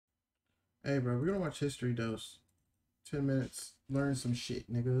Hey, bro, we're gonna watch History Dose. 10 minutes, learn some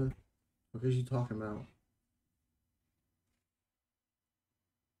shit, nigga. What is you talking about?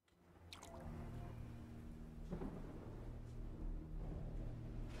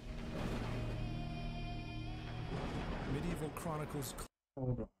 Medieval chronicles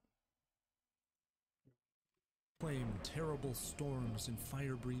Hold on. claim terrible storms and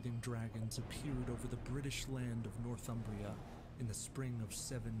fire-breathing dragons appeared over the British land of Northumbria in the spring of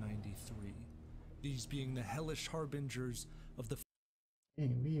 793. These being the hellish harbingers of the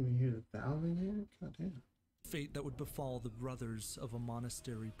Dang, we even hear the 1,000 here? God damn. fate that would befall the brothers of a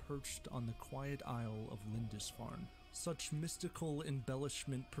monastery perched on the quiet isle of Lindisfarne. Such mystical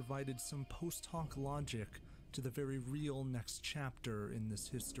embellishment provided some post hoc logic to the very real next chapter in this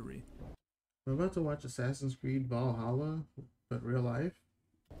history. We're about to watch Assassin's Creed Valhalla, but real life.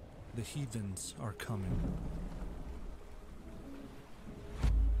 The heathens are coming.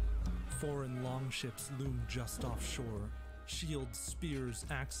 Foreign longships loom just offshore. Shields, spears,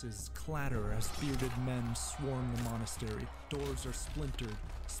 axes clatter as bearded men swarm the monastery. Doors are splintered,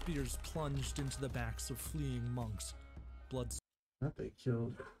 spears plunged into the backs of fleeing monks. Blood Nothing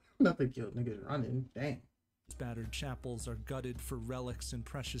killed niggas running. Dang. spattered chapels are gutted for relics and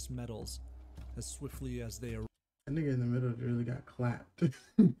precious metals. As swiftly as they That nigga in the middle really got clapped.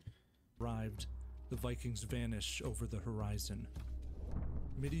 arrived, the Vikings vanish over the horizon.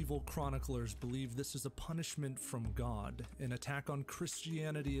 Medieval chroniclers believe this is a punishment from God, an attack on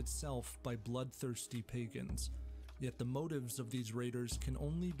Christianity itself by bloodthirsty pagans. Yet the motives of these raiders can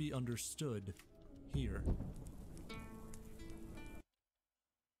only be understood here.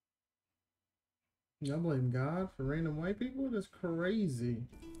 Y'all blame God for random white people? That's crazy.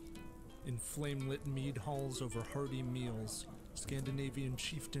 In flame-lit mead halls over hearty meals, Scandinavian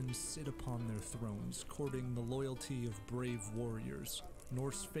chieftains sit upon their thrones, courting the loyalty of brave warriors.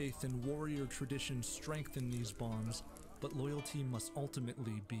 Norse faith and warrior tradition strengthen these bonds, but loyalty must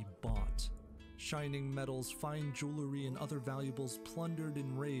ultimately be bought. Shining metals, fine jewelry, and other valuables plundered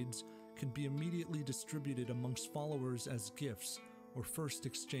in raids can be immediately distributed amongst followers as gifts, or first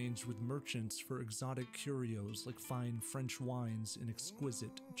exchanged with merchants for exotic curios like fine French wines and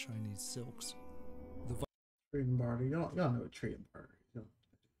exquisite Chinese silks. The Trading barter. Y'all know what trading barter is.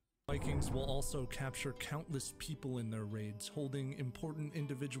 Vikings will also capture countless people in their raids, holding important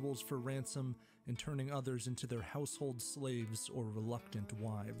individuals for ransom and turning others into their household slaves or reluctant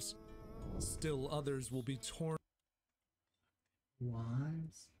wives. Still others will be torn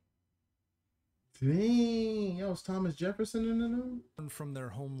Wives? Dang, yo, was Thomas Jefferson in the news? from their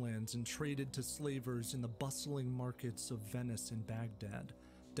homelands and traded to slavers in the bustling markets of Venice and Baghdad,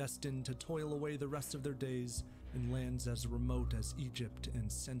 destined to toil away the rest of their days in lands as remote as Egypt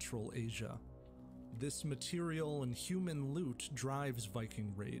and Central Asia. This material and human loot drives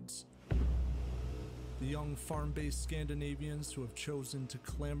Viking raids. The young farm-based Scandinavians who have chosen to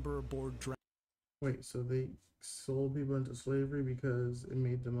clamber aboard Wait, so they sold people into slavery because it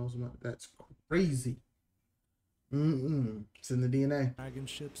made the most money? That's crazy. It's in the DNA. dragon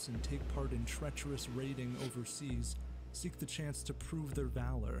ships and take part in treacherous raiding overseas, seek the chance to prove their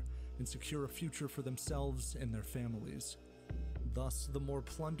valor and secure a future for themselves and their families. Thus, the more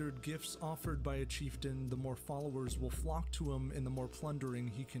plundered gifts offered by a chieftain, the more followers will flock to him and the more plundering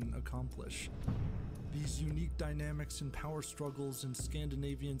he can accomplish. These unique dynamics and power struggles in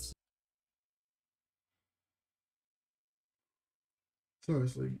Scandinavian So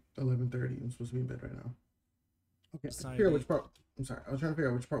it's like 11:30. I'm supposed to be in bed right now. Okay, I Society. figure out which part. I'm sorry. I was trying to figure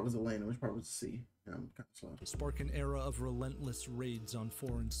out which part was the land and which part was the sea. Yeah, I'm kind of slow. spark an era of relentless raids on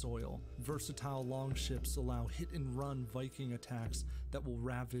foreign soil. Versatile longships allow hit-and-run Viking attacks that will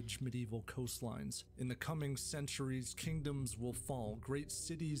ravage medieval coastlines. In the coming centuries, kingdoms will fall, great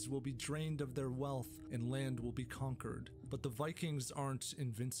cities will be drained of their wealth, and land will be conquered. But the Vikings aren't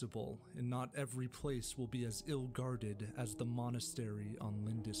invincible, and not every place will be as ill-guarded as the monastery on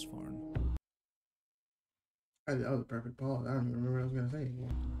Lindisfarne. That was a perfect pause. I don't even remember what I was gonna say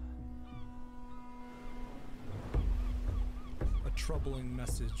anymore. A troubling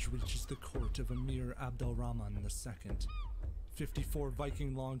message reaches the court of Emir Abdelrahman II. 54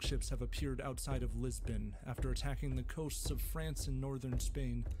 Viking longships have appeared outside of Lisbon. After attacking the coasts of France and northern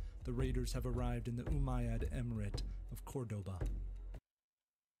Spain, the raiders have arrived in the Umayyad Emirate of Cordoba.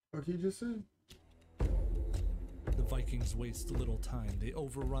 What you just said? The Vikings waste little time. They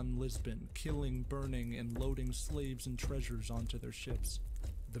overrun Lisbon, killing, burning, and loading slaves and treasures onto their ships.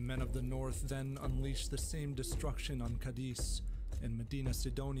 The men of the north then unleash the same destruction on Cadiz and Medina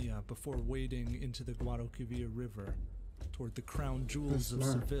Sidonia before wading into the Guadalquivir River toward the crown jewels of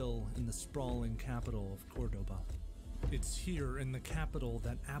That's smart. Seville and the sprawling capital of Cordoba. It's here in the capital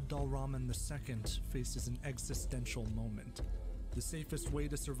that Abdalrahman II faces an existential moment. The safest way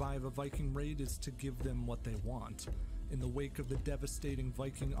to survive a Viking raid is to give them what they want. In the wake of the devastating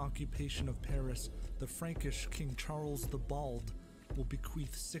Viking occupation of Paris, the Frankish King Charles the Bald will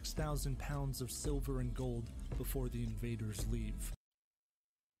bequeath 6,000 pounds of silver and gold before the invaders leave.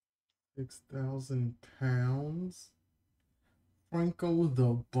 6,000 pounds? Franco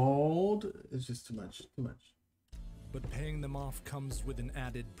the Bald? It's just too much, too much. But paying them off comes with an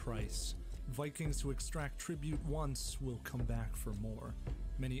added price. Vikings who extract tribute once will come back for more.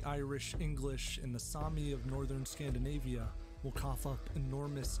 Many Irish, English, and the Sami of northern Scandinavia will cough up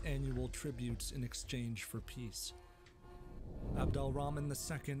enormous annual tributes in exchange for peace. Abdalrahman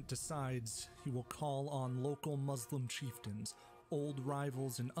II decides he will call on local Muslim chieftains, old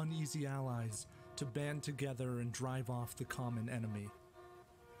rivals and uneasy allies, to band together and drive off the common enemy.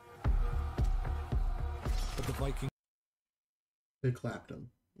 But the Vikings They clapped him.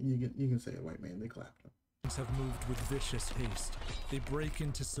 You can say it, white man. They clapped him. have moved with vicious haste. They break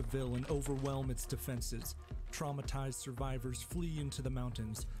into Seville and overwhelm its defenses. Traumatized survivors flee into the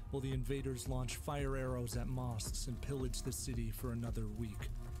mountains, while the invaders launch fire arrows at mosques and pillage the city for another week.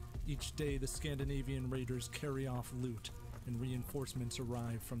 Each day, the Scandinavian raiders carry off loot, and reinforcements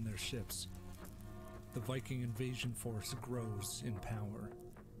arrive from their ships. The Viking invasion force grows in power.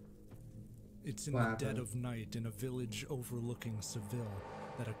 It's in the dead of night in a village overlooking Seville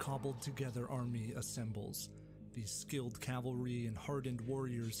that a cobbled-together army assembles. These skilled cavalry and hardened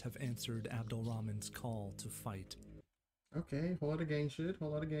warriors have answered Abdalrahman's call to fight. Okay, whole lot of gang shit, whole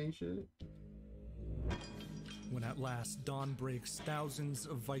lot of gang shit. When at last dawn breaks, thousands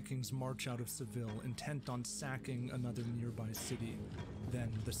of Vikings march out of Seville, intent on sacking another nearby city.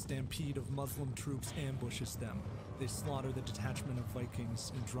 Then, the stampede of Muslim troops ambushes them. They slaughter the detachment of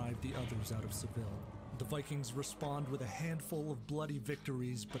Vikings and drive the others out of Seville. The Vikings respond with a handful of bloody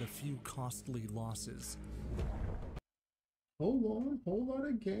victories, but a few costly losses. Hold on, whole lot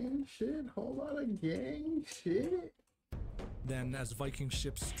of gang shit, whole lot of gang shit. Then, as Viking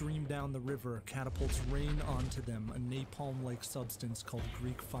ships stream down the river, catapults rain onto them a napalm-like substance called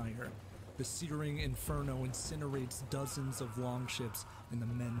Greek fire. The searing inferno incinerates dozens of longships and the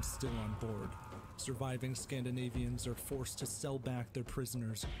men still on board. Surviving Scandinavians are forced to sell back their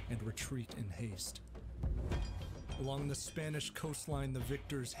prisoners and retreat in haste. Along the Spanish coastline, the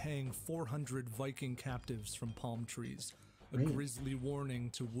victors hang 400 Viking captives from palm trees, a grisly warning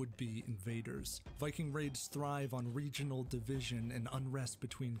to would-be invaders. Viking raids thrive on regional division and unrest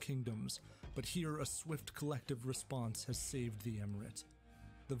between kingdoms, but here a swift collective response has saved the emirate.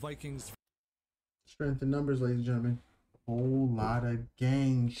 The Vikings... Strength in numbers, ladies and gentlemen. Whole lot of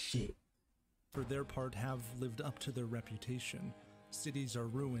gang shit. For their part, have lived up to their reputation. Cities are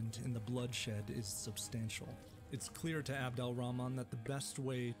ruined and the bloodshed is substantial. It's clear to Abdalrahman that the best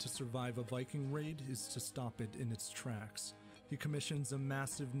way to survive a Viking raid is to stop it in its tracks. He commissions a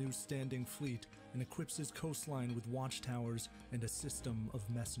massive new standing fleet and equips his coastline with watchtowers and a system of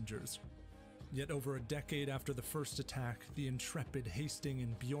messengers. Yet over a decade after the first attack, the intrepid Hasting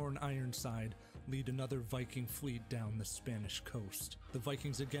and Bjorn Ironside lead another Viking fleet down the Spanish coast. The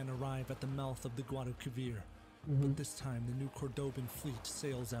Vikings again arrive at the mouth of the Guadalquivir, but this time the new Cordoban fleet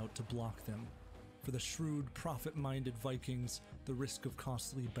sails out to block them. For the shrewd, profit-minded Vikings, the risk of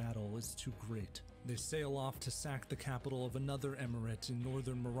costly battle is too great. They sail off to sack the capital of another emirate in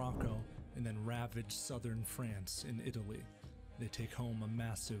northern Morocco, and then ravage southern France and Italy. They take home a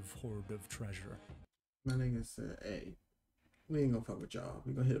massive hoard of treasure. My niggas said, hey, we ain't gonna fuck with y'all.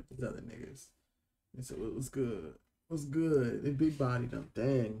 We gonna hit up these other niggas. They said, well, what's good? What's good? They big bodied them.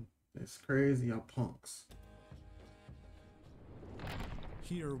 Dang. That's crazy, y'all punks.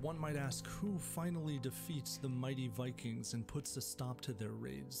 Here, one might ask who finally defeats the mighty Vikings and puts a stop to their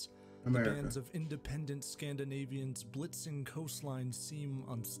raids. America. The bands of independent Scandinavians blitzing coastlines seem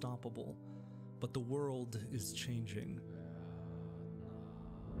unstoppable, but the world is changing.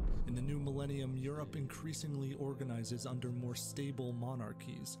 In the new millennium, Europe increasingly organizes under more stable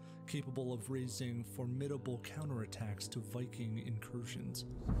monarchies, capable of raising formidable counterattacks to Viking incursions.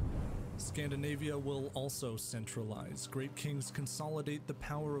 Scandinavia will also centralize. Great kings consolidate the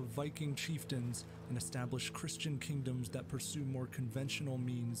power of Viking chieftains and establish Christian kingdoms that pursue more conventional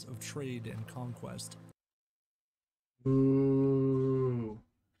means of trade and conquest. Ooh.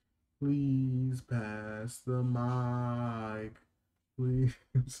 Please pass the mic. Please.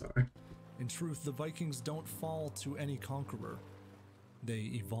 I'm sorry. In truth, the Vikings don't fall to any conqueror.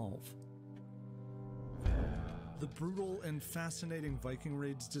 They evolve. The brutal and fascinating Viking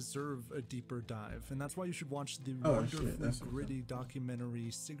raids deserve a deeper dive, and that's why you should watch the Oh, shit, wonderfully that's gritty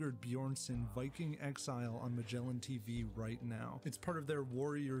documentary Sigurd Bjornsson, Viking Exile on Magellan TV right now. It's part of their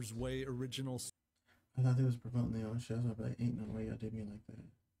Warriors Way original. I thought they was promoting their own shows. I'd be like, ain't no way y'all did me like that.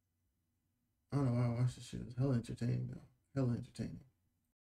 I don't know why I watched this shit. It was hella entertaining though. Hella entertaining.